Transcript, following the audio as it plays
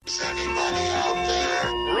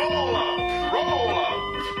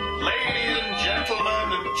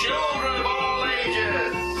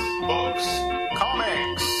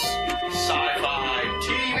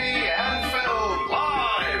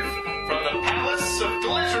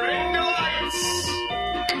glittering delights.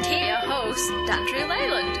 And here your host, Dandrew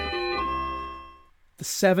Leyland. The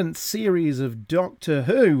 7th series of Doctor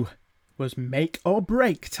Who was make or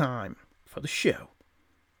break time for the show.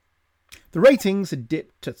 The ratings had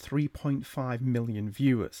dipped to 3.5 million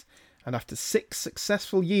viewers, and after 6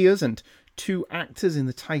 successful years and 2 actors in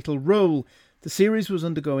the title role, the series was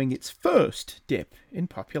undergoing its first dip in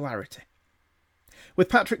popularity. With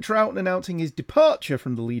Patrick Troughton announcing his departure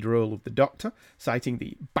from the lead role of the Doctor, citing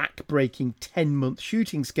the back-breaking 10-month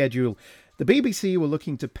shooting schedule, the BBC were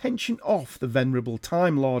looking to pension off the venerable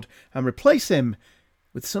Time Lord and replace him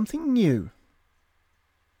with something new.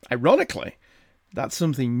 Ironically, that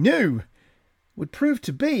something new would prove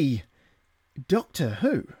to be Doctor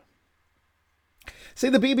Who. See,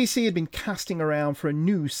 the BBC had been casting around for a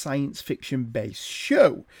new science fiction-based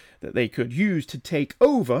show that they could use to take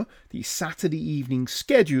over the Saturday evening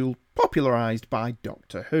schedule popularised by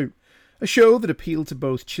Doctor Who. A show that appealed to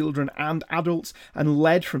both children and adults and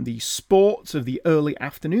led from the sports of the early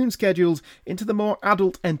afternoon schedules into the more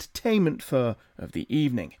adult entertainment fare of the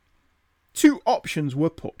evening. 2 options were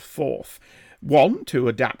put forth. 1, to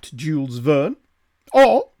adapt Jules Verne,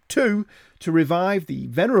 or 2, to revive the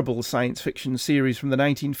venerable science fiction series from the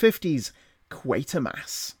 1950s,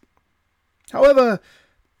 Quatermass. However,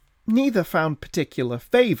 neither found particular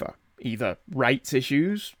favour, either rights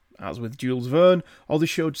issues, as with Jules Verne, or the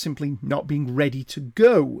show simply not being ready to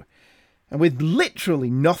go. And with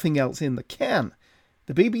literally nothing else in the can,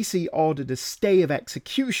 the BBC ordered a stay of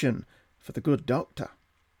execution for the good Doctor.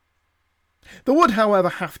 There would, however,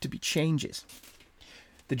 have to be changes.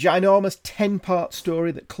 The ginormous 10-part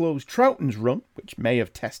story that closed Troughton's run, which may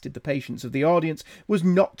have tested the patience of the audience, was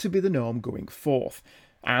not to be the norm going forth,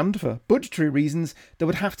 and for budgetary reasons there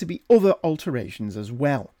would have to be other alterations as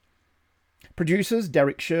well. Producers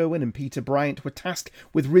Derek Sherwin and Peter Bryant were tasked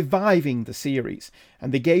with reviving the series,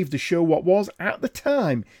 and they gave the show what was, at the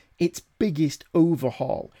time, its biggest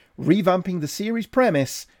overhaul, revamping the series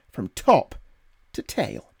premise from top to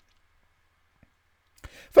tail.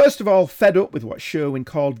 First of all, fed up with what Sherwin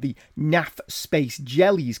called the naff space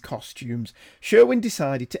jellies costumes, Sherwin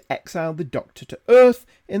decided to exile the Doctor to Earth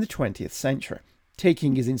in the 20th century,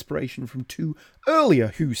 taking his inspiration from 2 earlier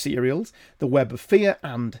Who serials, The Web of Fear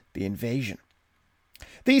and The Invasion.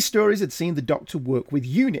 These stories had seen the Doctor work with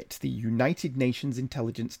UNIT, the United Nations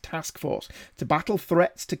Intelligence Task Force, to battle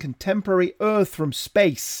threats to contemporary Earth from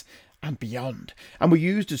space and beyond, and were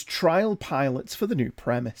used as trial pilots for the new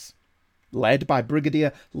premise. Led by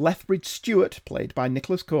Brigadier Lethbridge Stewart, played by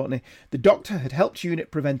Nicholas Courtney, the Doctor had helped UNIT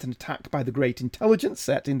prevent an attack by the Great Intelligence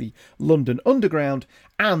set in the London Underground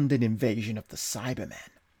and an invasion of the Cybermen.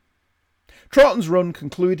 Troughton's run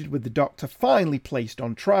concluded with the Doctor finally placed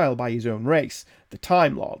on trial by his own race, the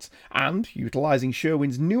Time Lords, and, utilising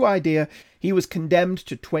Sherwin's new idea, he was condemned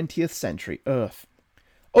to 20th century Earth.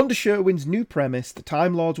 Under Sherwin's new premise, the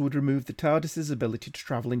Time Lords would remove the TARDIS's ability to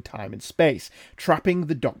travel in time and space, trapping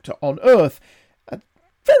the Doctor on Earth, at,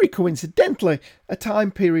 very coincidentally, a time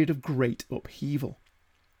period of great upheaval.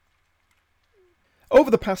 Over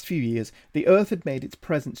the past few years, the Earth had made its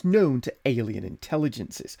presence known to alien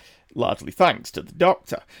intelligences, largely thanks to the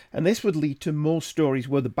Doctor, and this would lead to more stories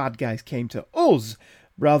where the bad guys came to us,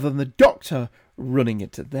 rather than the Doctor running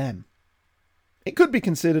into them. It could be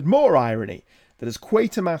considered more irony that as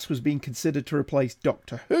Quatermass was being considered to replace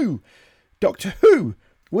Doctor Who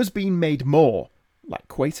was being made more like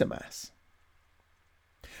Quatermass.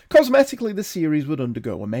 Cosmetically, the series would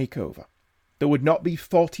undergo a makeover. There would not be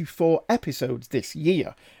 44 episodes this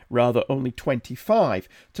year, rather only 25,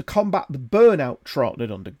 to combat the burnout Troughton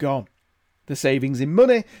had undergone. The savings in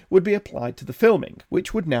money would be applied to the filming,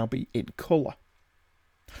 which would now be in colour.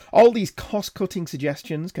 All these cost-cutting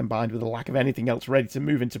suggestions, combined with the lack of anything else ready to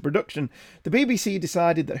move into production, the BBC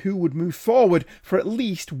decided that Who would move forward for at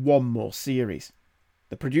least 1 more series.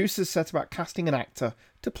 The producers set about casting an actor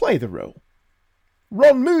to play the role.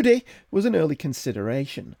 Ron Moody was an early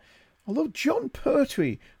consideration, although Jon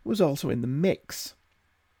Pertwee was also in the mix.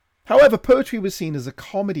 However, Pertwee was seen as a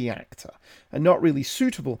comedy actor, and not really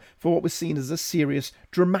suitable for what was seen as a serious,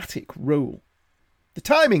 dramatic role. The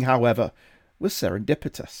timing, however, was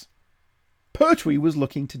serendipitous. Pertwee was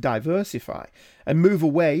looking to diversify and move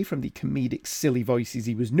away from the comedic silly voices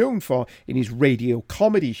he was known for in his radio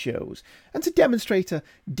comedy shows, and to demonstrate a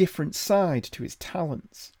different side to his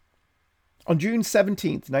talents. On June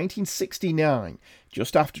 17th, 1969,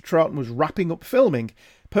 just after Troughton was wrapping up filming,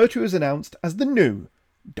 Pertwee was announced as the new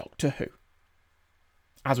Doctor Who.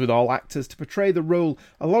 As with all actors to portray the role,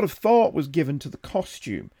 a lot of thought was given to the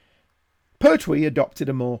costume. Pertwee adopted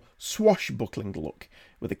a more swashbuckling look,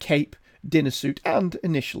 with a cape, dinner suit and,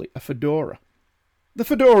 initially, a fedora. The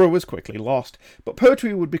fedora was quickly lost, but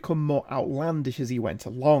Pertwee would become more outlandish as he went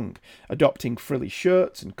along, adopting frilly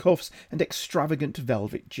shirts and cuffs and extravagant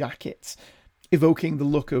velvet jackets, evoking the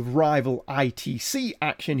look of rival ITC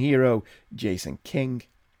action hero Jason King.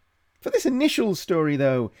 For this initial story,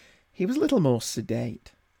 though, he was little more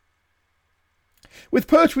sedate. With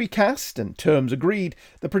Pertwee cast and terms agreed,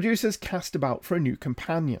 the producers cast about for a new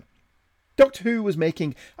companion. Doctor Who was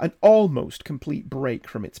making an almost complete break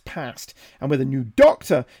from its past, and with a new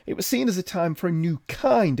Doctor, it was seen as a time for a new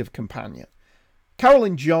kind of companion.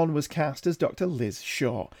 Carolyn John was cast as Dr. Liz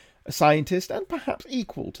Shaw, a scientist and perhaps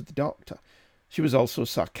equal to the Doctor. She was also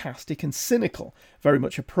sarcastic and cynical, very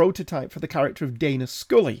much a prototype for the character of Dana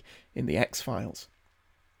Scully in The X-Files.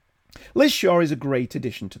 Liz Shaw is a great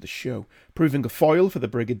addition to the show, proving a foil for the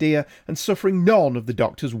Brigadier and suffering none of the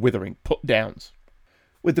Doctor's withering put-downs.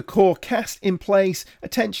 With the core cast in place,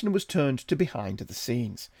 attention was turned to behind the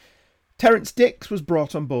scenes. Terrance Dicks was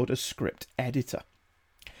brought on board as script editor.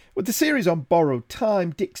 With the series on borrowed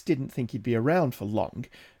time, Dicks didn't think he'd be around for long,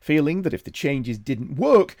 feeling that if the changes didn't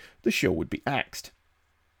work, the show would be axed.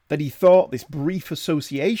 That he thought this brief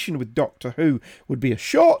association with Doctor Who would be a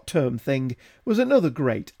short-term thing was another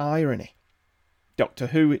great irony. Doctor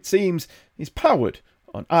Who, it seems, is powered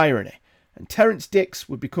on irony, and Terrance Dicks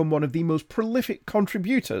would become one of the most prolific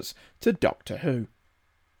contributors to Doctor Who.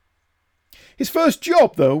 His first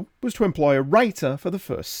job, though, was to employ a writer for the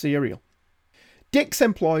first serial. Dicks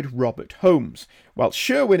employed Robert Holmes, while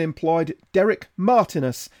Sherwin employed Derek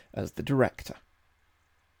Martinus as the director.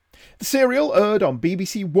 The serial aired on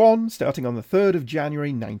BBC One starting on the 3rd of January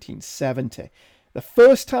 1970, the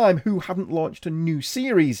first time Who hadn't launched a new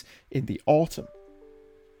series in the autumn.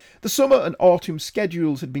 The summer and autumn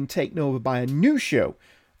schedules had been taken over by a new show,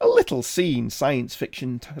 a little-seen science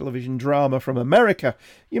fiction television drama from America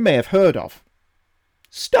you may have heard of.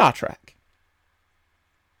 Star Trek.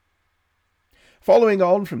 Following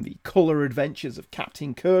on from the colour adventures of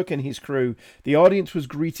Captain Kirk and his crew, the audience was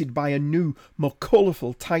greeted by a new, more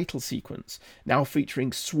colourful title sequence, now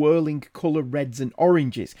featuring swirling colour reds and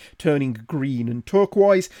oranges, turning green and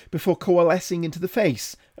turquoise before coalescing into the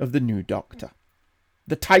face of the new Doctor.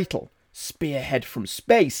 The title, Spearhead from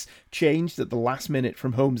Space, changed at the last minute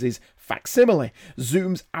from Holmes's facsimile,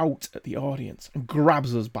 zooms out at the audience and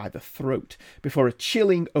grabs us by the throat before a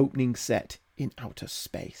chilling opening set in outer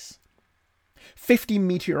space. 50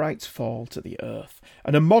 meteorites fall to the Earth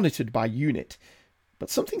and are monitored by UNIT, but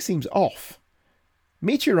something seems off.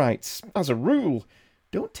 Meteorites, as a rule,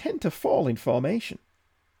 don't tend to fall in formation.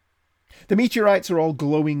 The meteorites are all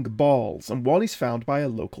glowing balls, and one is found by a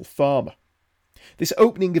local farmer. This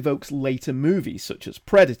opening evokes later movies such as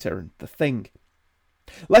Predator and The Thing.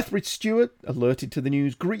 Lethbridge Stewart, alerted to the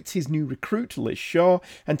news, greets his new recruit, Liz Shaw,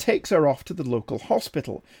 and takes her off to the local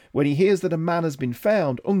hospital, when he hears that a man has been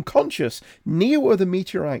found unconscious near where the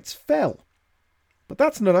meteorites fell. But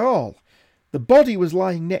that's not all. The body was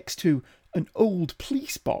lying next to an old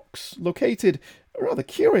police box, located, rather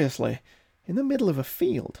curiously, in the middle of a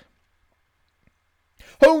field.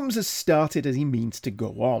 Holmes has started as he means to go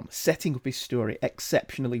on, setting up his story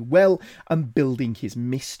exceptionally well and building his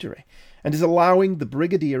mystery, and is allowing the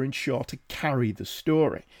Brigadier and Shaw to carry the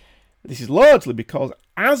story. This is largely because,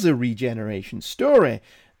 as a regeneration story,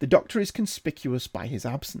 the Doctor is conspicuous by his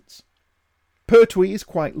absence. Pertwee is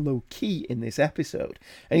quite low-key in this episode,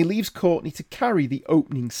 and he leaves Courtney to carry the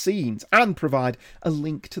opening scenes and provide a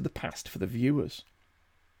link to the past for the viewers.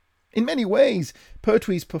 In many ways,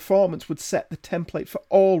 Pertwee's performance would set the template for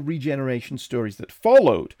all regeneration stories that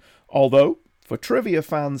followed, although, for trivia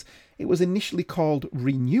fans, it was initially called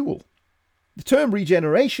renewal. The term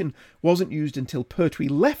regeneration wasn't used until Pertwee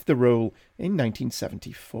left the role in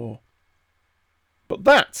 1974. But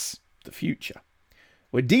that's the future.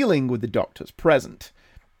 We're dealing with the Doctor's present.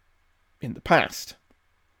 In the past.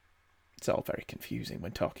 It's all very confusing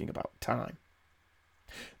when talking about time.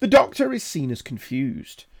 The Doctor is seen as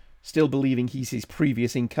confused, still believing he's his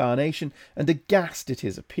previous incarnation, and aghast at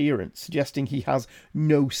his appearance, suggesting he has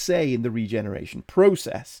no say in the regeneration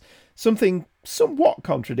process, something somewhat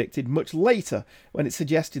contradicted much later when it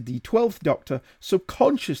suggested the 12th Doctor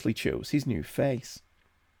subconsciously chose his new face.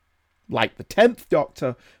 Like the 10th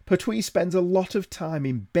Doctor, Pertwee spends a lot of time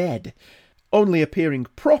in bed, only appearing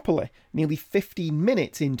properly nearly 15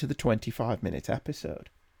 minutes into the 25-minute episode.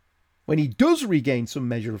 When he does regain some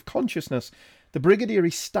measure of consciousness, the Brigadier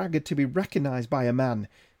is staggered to be recognised by a man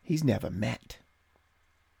he's never met.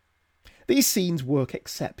 These scenes work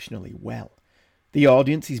exceptionally well. The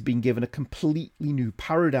audience is being given a completely new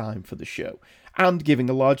paradigm for the show, and giving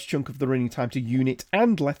a large chunk of the running time to UNIT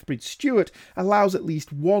and Lethbridge Stewart allows at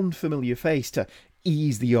least one familiar face to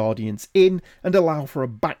ease the audience in and allow for a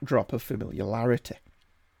backdrop of familiarity.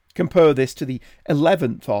 Compare this to the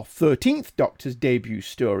 11th or 13th Doctor's debut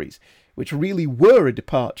stories, which really were a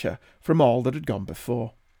departure from all that had gone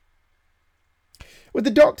before. With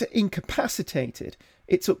the Doctor incapacitated,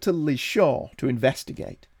 it's up to Liz Shaw to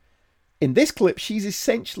investigate. In this clip, she's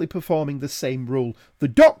essentially performing the same role the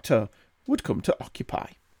Doctor would come to occupy.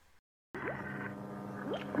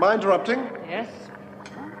 Am I interrupting? Yes.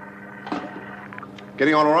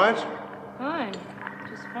 Getting on all right? Fine.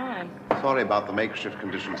 Just fine. Sorry about the makeshift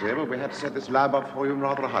conditions here, but we had to set this lab up for you in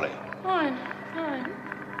rather a hurry. Fine. Fine.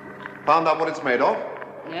 Found out what it's made of?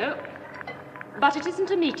 No. But it isn't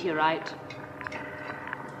a meteorite.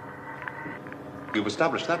 You've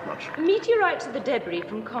established that much. Meteorites are the debris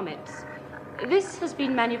from comets. This has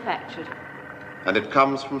been manufactured. And it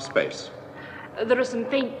comes from space. There are some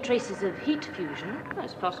faint traces of heat fusion.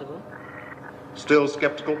 That's possible. Still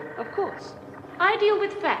skeptical? Of course. I deal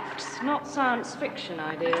with facts, not science fiction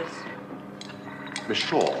ideas. Miss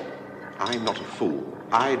Shaw, I'm not a fool.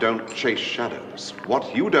 I don't chase shadows.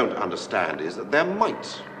 What you don't understand is that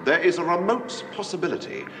there is a remote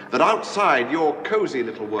possibility that outside your cozy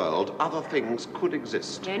little world, other things could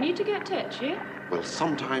exist. No need to get touchy. Well,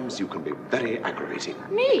 sometimes you can be very aggravating.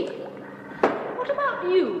 Me? What about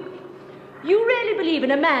you? You really believe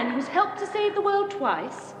in a man who's helped to save the world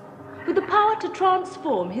twice? With the power to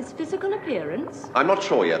transform his physical appearance? I'm not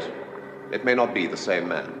sure yet. It may not be the same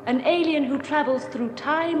man. An alien who travels through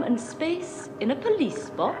time and space in a police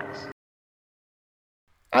box?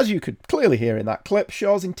 As you could clearly hear in that clip,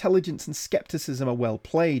 Shaw's intelligence and scepticism are well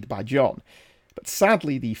played by John, but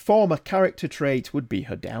sadly the former character trait would be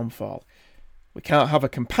her downfall. We can't have a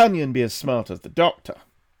companion be as smart as the Doctor.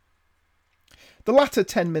 The latter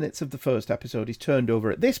 10 minutes of the first episode is turned over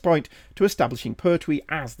at this point to establishing Pertwee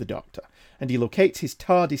as the Doctor, and he locates his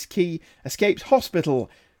TARDIS key, escapes hospital,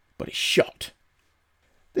 but is shot.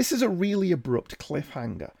 This is a really abrupt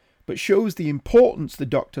cliffhanger, but shows the importance the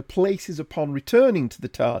Doctor places upon returning to the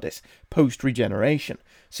TARDIS post-regeneration,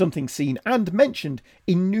 something seen and mentioned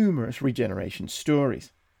in numerous regeneration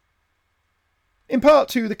stories. In part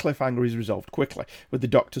 2, the cliffhanger is resolved quickly, with the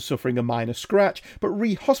Doctor suffering a minor scratch, but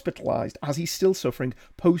re-hospitalised as he's still suffering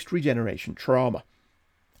post-regeneration trauma.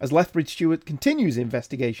 As Lethbridge Stewart continues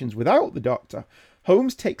investigations without the Doctor,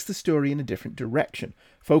 Holmes takes the story in a different direction,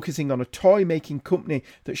 focusing on a toy-making company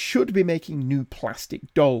that should be making new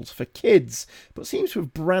plastic dolls for kids, but seems to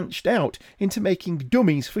have branched out into making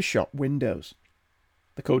dummies for shop windows.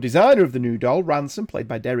 The co-designer of the new doll, Ransom, played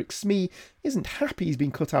by Derek Smee, isn't happy he's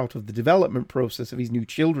been cut out of the development process of his new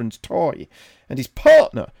children's toy, and his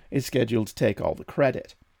partner is scheduled to take all the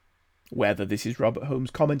credit. Whether this is Robert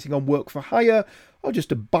Holmes commenting on work for hire, or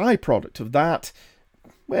just a byproduct of that,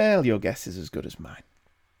 well, your guess is as good as mine.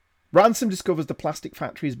 Ransom discovers the plastic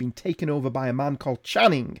factory has been taken over by a man called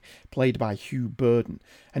Channing, played by Hugh Burden,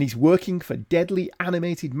 and he's working for deadly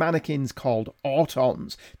animated mannequins called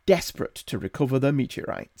Autons, desperate to recover their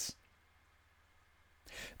meteorites.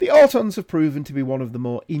 The Autons have proven to be one of the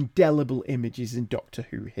more indelible images in Doctor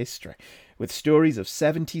Who history, with stories of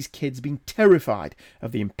 70s kids being terrified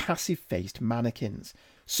of the impassive-faced mannequins,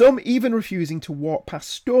 some even refusing to walk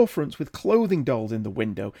past storefronts with clothing dolls in the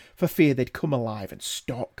window for fear they'd come alive and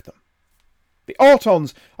stalk them. The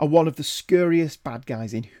Autons are one of the scariest bad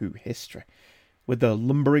guys in Who history. With their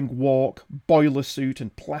lumbering walk, boiler suit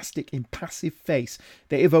and plastic impassive face,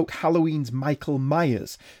 they evoke Halloween's Michael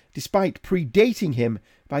Myers, despite predating him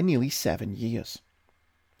by nearly 7 years.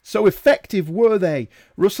 So effective were they,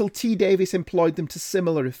 Russell T Davies employed them to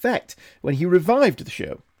similar effect when he revived the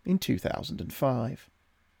show in 2005.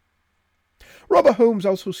 Robert Holmes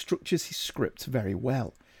also structures his scripts very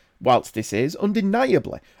well. Whilst this is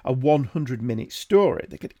undeniably a 100-minute story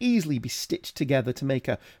that could easily be stitched together to make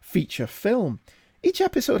a feature film, each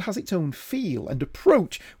episode has its own feel and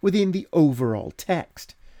approach within the overall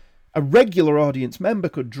text. A regular audience member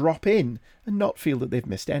could drop in and not feel that they've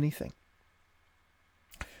missed anything.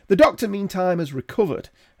 The Doctor, meantime, has recovered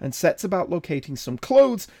and sets about locating some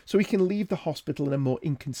clothes so he can leave the hospital in a more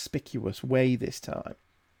inconspicuous way this time.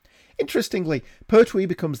 Interestingly, Pertwee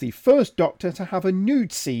becomes the first Doctor to have a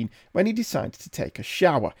nude scene when he decides to take a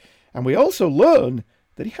shower, and we also learn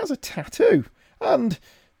that he has a tattoo and,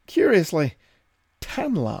 curiously,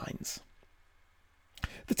 tan lines.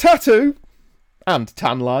 The tattoo and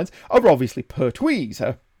tan lines are obviously Pertwee's,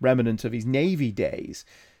 a remnant of his Navy days,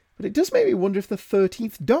 but it does make me wonder if the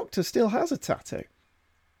 13th Doctor still has a tattoo.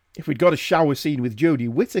 If we'd got a shower scene with Jodie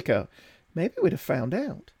Whittaker, maybe we'd have found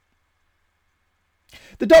out.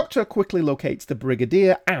 The Doctor quickly locates the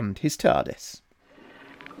Brigadier and his TARDIS.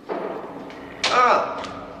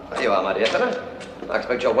 Ah, there you are, my dear fellow. I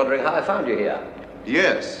expect you're wondering how I found you here.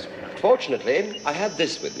 Yes. Fortunately, I had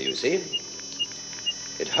this with me, you see.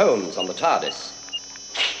 It hones on the TARDIS.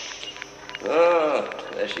 Oh,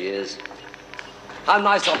 there she is. How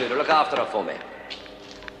nice of you to look after her for me.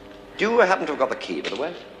 Do you happen to have got the key, by the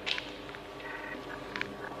way?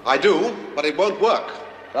 I do, but it won't work.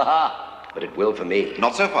 Aha, but it will for me.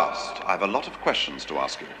 Not so fast. I've a lot of questions to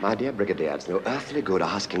ask you. My dear Brigadier, it's no earthly good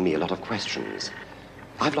asking me a lot of questions.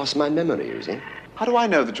 I've lost my memory, you see. How do I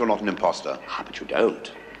know that you're not an imposter? Ah, but you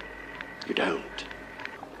don't. You don't.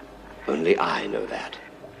 Only I know that.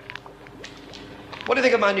 What do you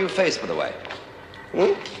think of my new face, by the way?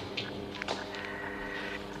 Well,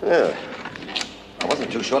 I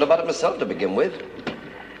wasn't too sure about it myself to begin with.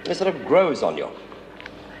 It sort of grows on you.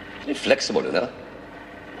 Very flexible, you know.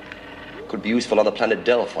 Could be useful on the planet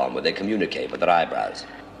Delphon, where they communicate with their eyebrows.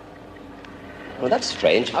 Well, that's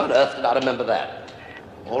strange. How on earth did I remember that?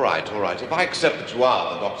 All right. If I accept that you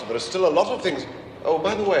are the Doctor, there are still a lot of things... Oh,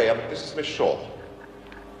 by the way, this is Miss Shaw.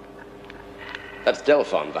 That's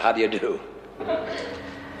Delphon, but how do you do?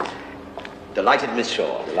 Delighted, Miss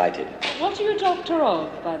Shaw, delighted. What are you Doctor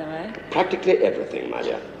of, by the way? Practically everything, my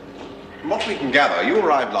dear. From what we can gather, you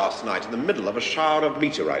arrived last night in the middle of a shower of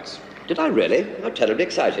meteorites. Did I really? How terribly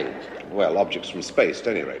exciting. Well, objects from space, at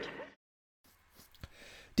any rate.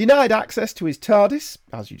 Denied access to his TARDIS,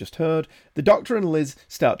 as you just heard, the Doctor and Liz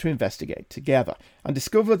start to investigate together and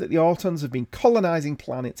discover that the Autons have been colonising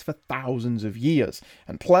planets for thousands of years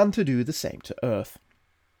and plan to do the same to Earth.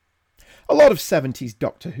 A lot of 70s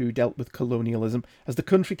Doctor Who dealt with colonialism as the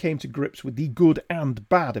country came to grips with the good and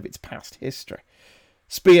bad of its past history.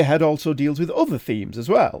 Spearhead also deals with other themes as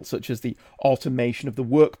well, such as the automation of the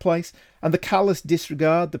workplace and the callous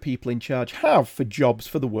disregard the people in charge have for jobs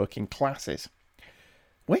for the working classes.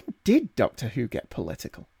 When did Doctor Who get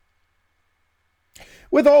political?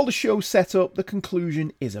 With all the show set up, the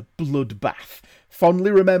conclusion is a bloodbath,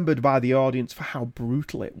 fondly remembered by the audience for how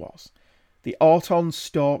brutal it was. The Autons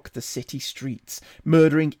stalk the city streets,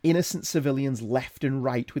 murdering innocent civilians left and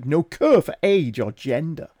right with no cure for age or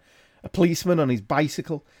gender. A policeman on his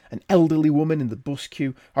bicycle, an elderly woman in the bus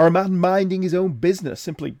queue, or a man minding his own business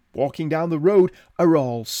simply walking down the road are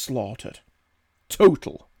all slaughtered.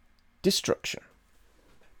 Total destruction.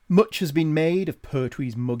 Much has been made of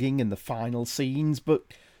Pertwee's mugging in the final scenes, but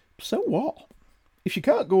so what? If you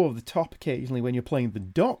can't go over the top occasionally when you're playing the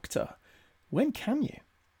Doctor, when can you?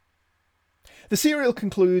 The serial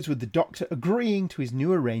concludes with the Doctor agreeing to his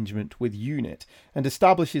new arrangement with UNIT and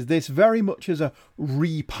establishes this very much as a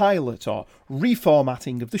repilot or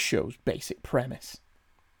reformatting of the show's basic premise.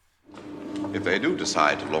 If they do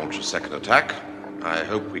decide to launch a second attack, I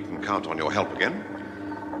hope we can count on your help again.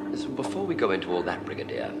 Listen, before we go into all that,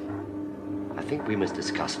 Brigadier, I think we must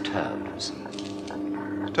discuss terms.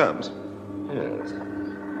 Terms? Yes.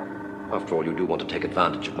 After all, you do want to take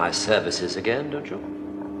advantage of my services again, don't you?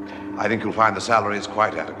 I think you'll find the salary is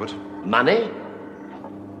quite adequate. Money?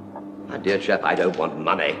 My dear chap, I don't want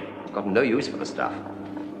money. I've got no use for the stuff.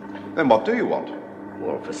 Then what do you want?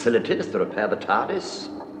 More facilities to repair the TARDIS,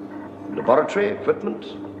 laboratory equipment,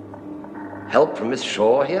 help from Miss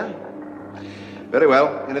Shaw here. Very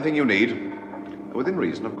well, anything you need. Within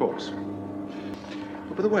reason, of course.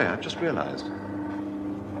 Oh, by the way, I've just realized.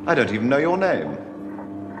 I don't even know your name.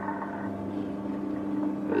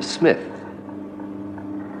 Smith.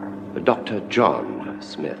 Dr. John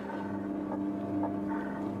Smith.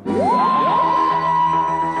 The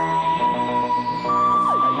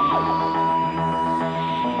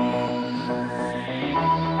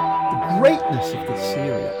greatness of this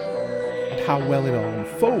serial and how well it all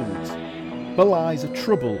unfolds belies a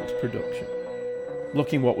troubled production.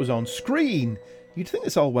 Looking what was on screen, you'd think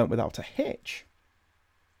this all went without a hitch.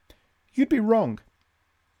 You'd be wrong.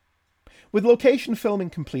 With location filming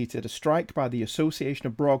completed, a strike by the Association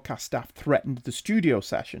of Broadcast Staff threatened the studio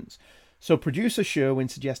sessions, so producer Sherwin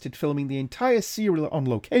suggested filming the entire serial on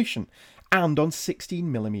location and on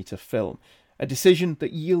 16mm film, a decision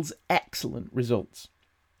that yields excellent results.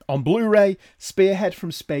 On Blu-ray, Spearhead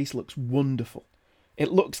from Space looks wonderful.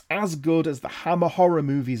 It looks as good as the Hammer horror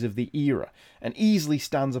movies of the era, and easily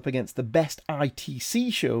stands up against the best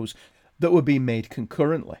ITC shows that were being made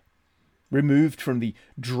concurrently. Removed from the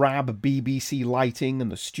drab BBC lighting and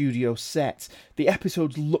the studio sets, the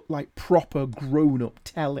episodes look like proper grown-up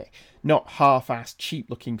telly, not half-assed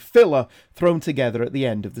cheap-looking filler thrown together at the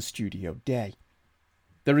end of the studio day.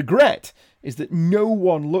 The regret is that no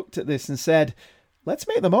one looked at this and said, let's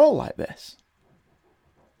make them all like this.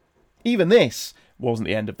 Even this wasn't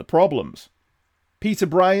the end of the problems. Peter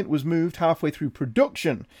Bryant was moved halfway through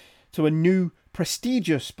production to a new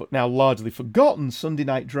prestigious but now largely forgotten Sunday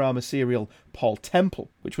night drama serial Paul Temple,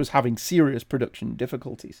 which was having serious production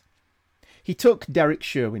difficulties. He took Derek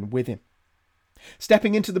Sherwin with him.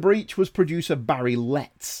 Stepping into the breach was producer Barry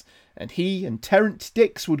Letts, and he and Terrance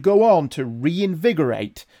Dicks would go on to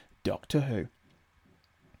reinvigorate Doctor Who.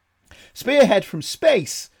 Spearhead from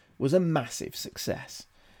Space was a massive success.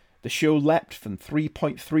 The show leapt from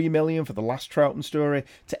 3.3 million for the last Troughton story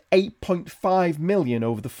to 8.5 million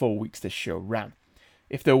over the 4 weeks this show ran.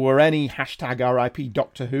 If there were any #RIP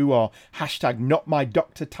Doctor Who or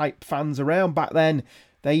 #NotMyDoctor type fans around back then,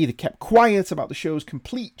 they either kept quiet about the show's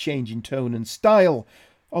complete change in tone and style,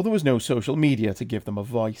 or there was no social media to give them a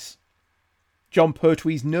voice. Jon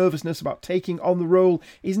Pertwee's nervousness about taking on the role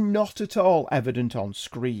is not at all evident on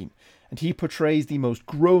screen, and he portrays the most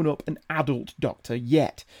grown-up and adult Doctor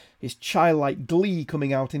yet, his childlike glee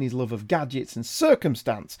coming out in his love of gadgets and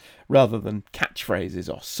circumstance rather than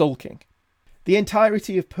catchphrases or sulking. The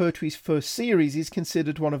entirety of Pertwee's first series is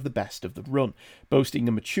considered one of the best of the run, boasting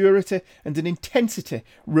a maturity and an intensity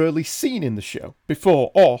rarely seen in the show,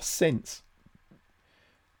 before or since.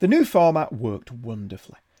 The new format worked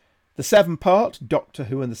wonderfully. The 7-part Doctor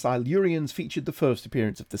Who and the Silurians featured the first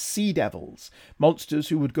appearance of the Sea Devils, monsters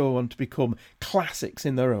who would go on to become classics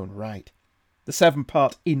in their own right. The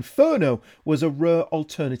 7-part Inferno was a rare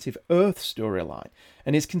alternative Earth storyline,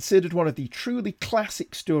 and is considered one of the truly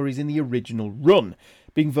classic stories in the original run,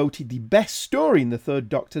 being voted the best story in the Third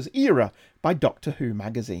Doctor's era by Doctor Who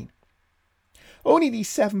magazine. Only the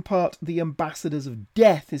 7-part The Ambassadors of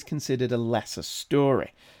Death is considered a lesser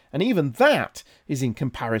story, and even that is in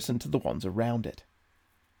comparison to the ones around it.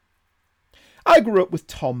 I grew up with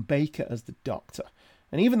Tom Baker as the Doctor,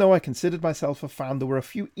 and even though I considered myself a fan, there were a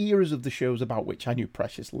few eras of the shows about which I knew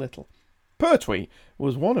precious little. Pertwee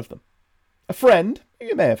was one of them. A friend, who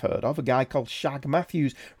you may have heard of, a guy called Shag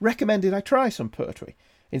Matthews, recommended I try some Pertwee,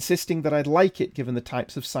 insisting that I'd like it given the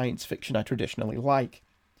types of science fiction I traditionally like.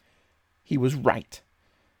 He was right.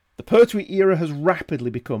 The Pertwee era has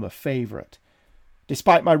rapidly become a favourite.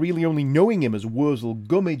 Despite my really only knowing him as Wurzel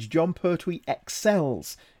Gummidge, Jon Pertwee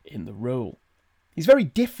excels in the role. He's very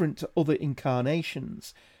different to other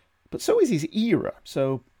incarnations, but so is his era,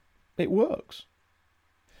 so it works.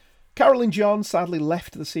 Carolyn John sadly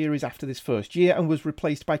left the series after this first year and was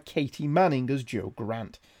replaced by Katie Manning as Jo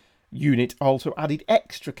Grant. Unit also added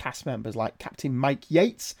extra cast members like Captain Mike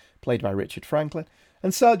Yates, played by Richard Franklin,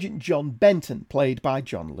 and Sergeant John Benton, played by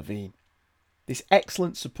John Levine. This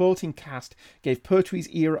excellent supporting cast gave Pertwee's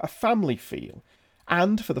era a family feel,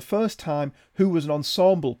 and for the first time, Who was an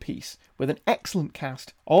ensemble piece with an excellent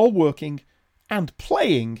cast, all working and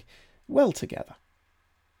playing well together.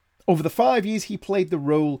 Over the 5 years he played the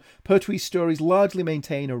role, Pertwee's stories largely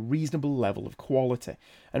maintain a reasonable level of quality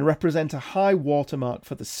and represent a high watermark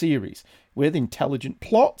for the series, with intelligent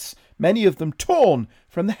plots, many of them torn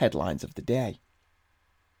from the headlines of the day.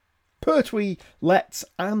 Pertwee, Letts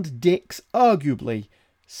and Dicks arguably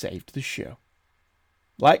saved the show.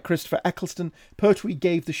 Like Christopher Eccleston, Pertwee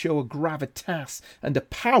gave the show a gravitas and a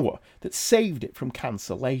power that saved it from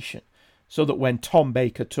cancellation, so that when Tom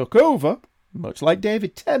Baker took over, much like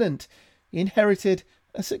David Tennant, he inherited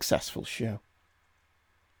a successful show.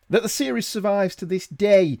 That the series survives to this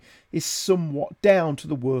day is somewhat down to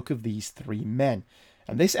the work of these three men,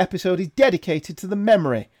 and this episode is dedicated to the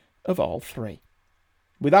memory of all three.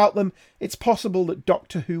 Without them, it's possible that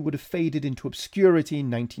Doctor Who would have faded into obscurity in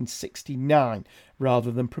 1969,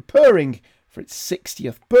 rather than preparing for its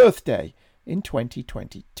 60th birthday in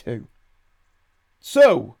 2022.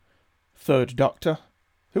 So, Third Doctor,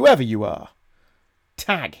 whoever you are,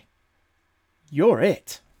 tag. You're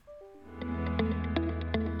it.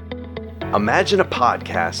 Imagine a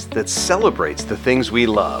podcast that celebrates the things we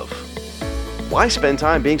love. Why spend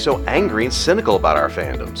time being so angry and cynical about our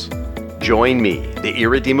fandoms? Join me, the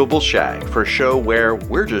irredeemable Shag, for a show where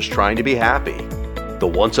we're just trying to be happy. The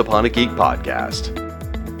Once Upon a Geek podcast.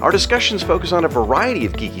 Our discussions focus on a variety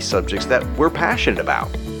of geeky subjects that we're passionate about.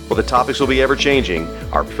 While the topics will be ever-changing,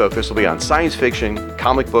 our focus will be on science fiction,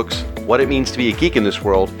 comic books, what it means to be a geek in this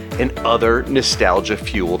world, and other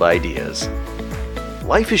nostalgia-fueled ideas.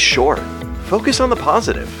 Life is short. Focus on the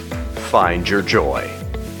positive. Find your joy.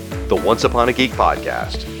 The Once Upon a Geek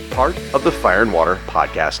podcast, part of the Fire and Water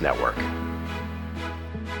Podcast Network.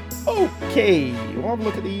 Okay, we'll have a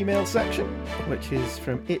look at the email section, which is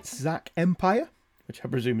from It's Zach Empire, which I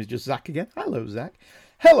presume is just Zach again. Hello, Zach.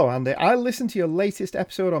 Hello, Andy. I listened to your latest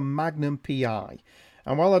episode on Magnum P.I.,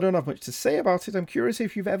 and while I don't have much to say about it, I'm curious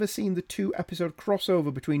if you've ever seen the 2-episode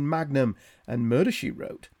crossover between Magnum and Murder, She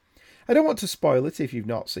Wrote. I don't want to spoil it if you've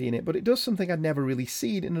not seen it, but it does something I'd never really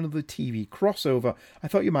seen in another TV crossover I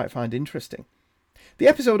thought you might find interesting. The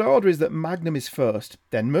episode order is that Magnum is first,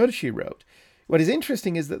 then Murder, She Wrote. What is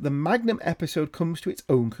interesting is that the Magnum episode comes to its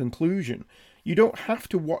own conclusion. You don't have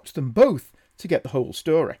to watch them both to get the whole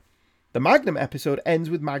story. The Magnum episode ends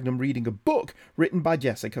with Magnum reading a book written by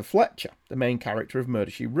Jessica Fletcher, the main character of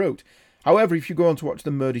Murder, She Wrote. However, if you go on to watch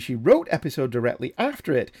the Murder, She Wrote episode directly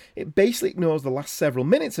after it, it basically ignores the last several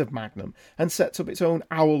minutes of Magnum and sets up its own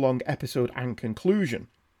hour-long episode and conclusion.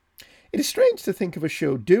 It is strange to think of a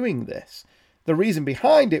show doing this. The reason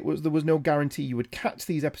behind it was there was no guarantee you would catch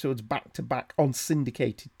these episodes back-to-back on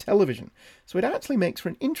syndicated television, so it actually makes for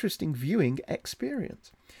an interesting viewing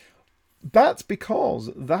experience. That's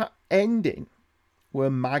because that ending,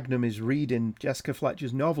 where Magnum is reading Jessica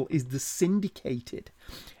Fletcher's novel, is the syndicated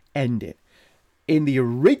ending. In the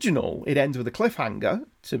original, it ends with a cliffhanger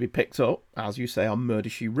to be picked up, as you say, on Murder,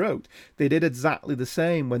 She Wrote. They did exactly the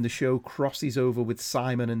same when the show crosses over with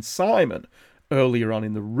Simon and Simon earlier on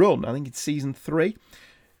in the run. I think it's season 3.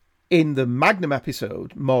 In the Magnum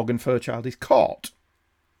episode, Morgan Fairchild is caught.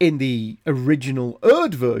 In the original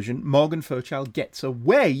Erd version, Morgan Fairchild gets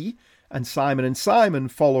away, and Simon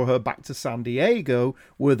follow her back to San Diego,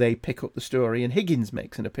 where they pick up the story and Higgins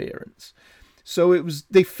makes an appearance. So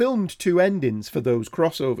they filmed 2 endings for those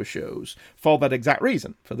crossover shows for that exact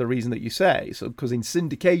reason, for the reason that you say. So, because in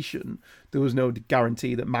syndication, there was no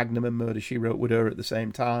guarantee that Magnum and Murder, She Wrote would air at the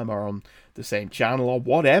same time or on the same channel or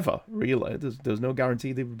whatever, really. There's no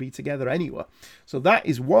guarantee they would be together anywhere. So that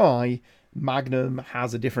is why Magnum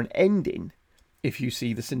has a different ending if you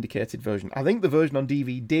see the syndicated version. I think the version on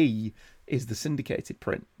DVD is the syndicated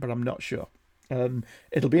print, but I'm not sure.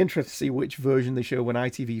 It'll be interesting to see which version they show when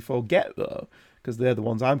ITV4 get there, because they're the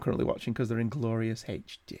ones I'm currently watching, because they're in glorious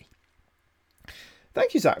HD.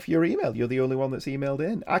 Thank you, Zach, for your email. You're the only one that's emailed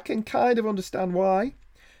in. I can kind of understand why.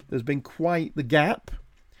 There's been quite the gap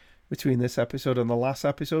between this episode and the last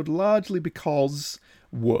episode, largely because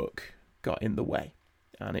work got in the way,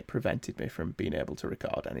 and it prevented me from being able to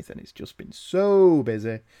record anything. It's just been so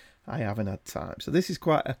busy, I haven't had time. So this is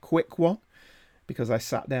quite a quick one, because I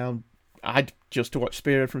sat down just to watch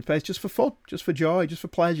Spirit from Space, just for fun, just for joy, just for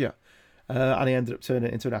pleasure. And I ended up turning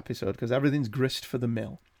it into an episode because everything's grist for the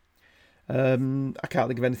mill. I can't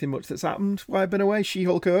think of anything much that's happened while I've been away.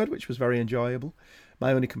 She-Hulk aired, which was very enjoyable.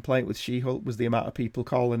 My only complaint with She-Hulk was the amount of people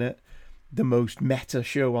calling it the most meta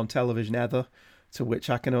show on television ever, to which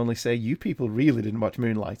I can only say, you people really didn't watch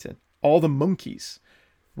Moonlighting. Or the Monkeys,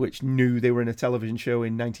 which knew they were in a television show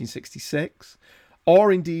in 1966.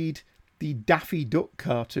 Or indeed, the Daffy Duck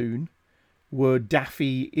cartoon, where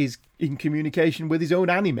Daffy is in communication with his own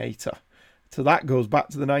animator. So that goes back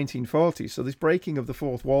to the 1940s. So this breaking of the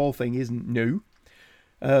fourth wall thing isn't new.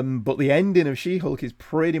 But the ending of She-Hulk is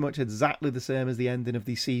pretty much exactly the same as the ending of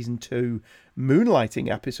the season 2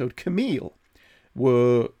 Moonlighting episode, Camille,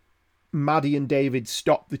 where Maddie and David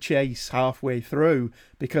stop the chase halfway through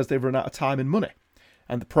because they've run out of time and money.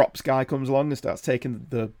 And the props guy comes along and starts taking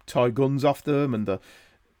the toy guns off them, and the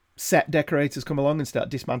set decorators come along and start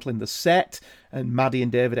dismantling the set, and Maddie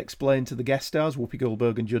and David explain to the guest stars, Whoopi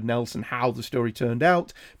Goldberg and Judd Nelson, how the story turned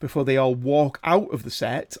out before they all walk out of the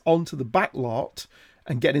set onto the back lot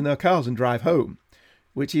and get in their cars and drive home,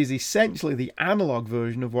 which is essentially the analog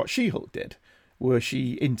version of what She-Hulk did, where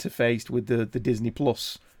she interfaced with the Disney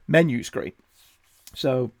Plus menu screen.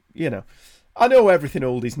 So, I know everything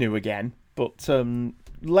old is new again, but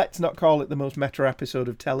let's not call it the most meta episode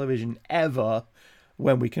of television ever,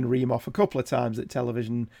 when we can ream off a couple of times that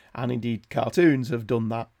television and indeed cartoons have done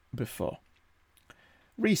that before.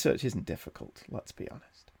 Research isn't difficult, let's be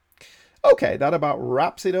honest. Okay, that about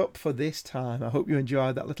wraps it up for this time. I hope you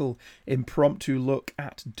enjoyed that little impromptu look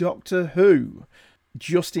at Doctor Who.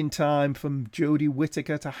 Just in time for Jodie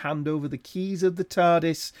Whittaker to hand over the keys of the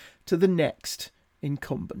TARDIS to the next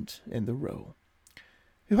incumbent in the role,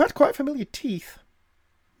 who had quite familiar teeth.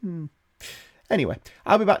 Anyway,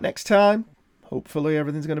 I'll be back next time. Hopefully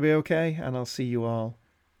everything's going to be okay, and I'll see you all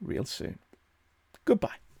real soon.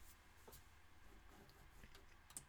 Goodbye.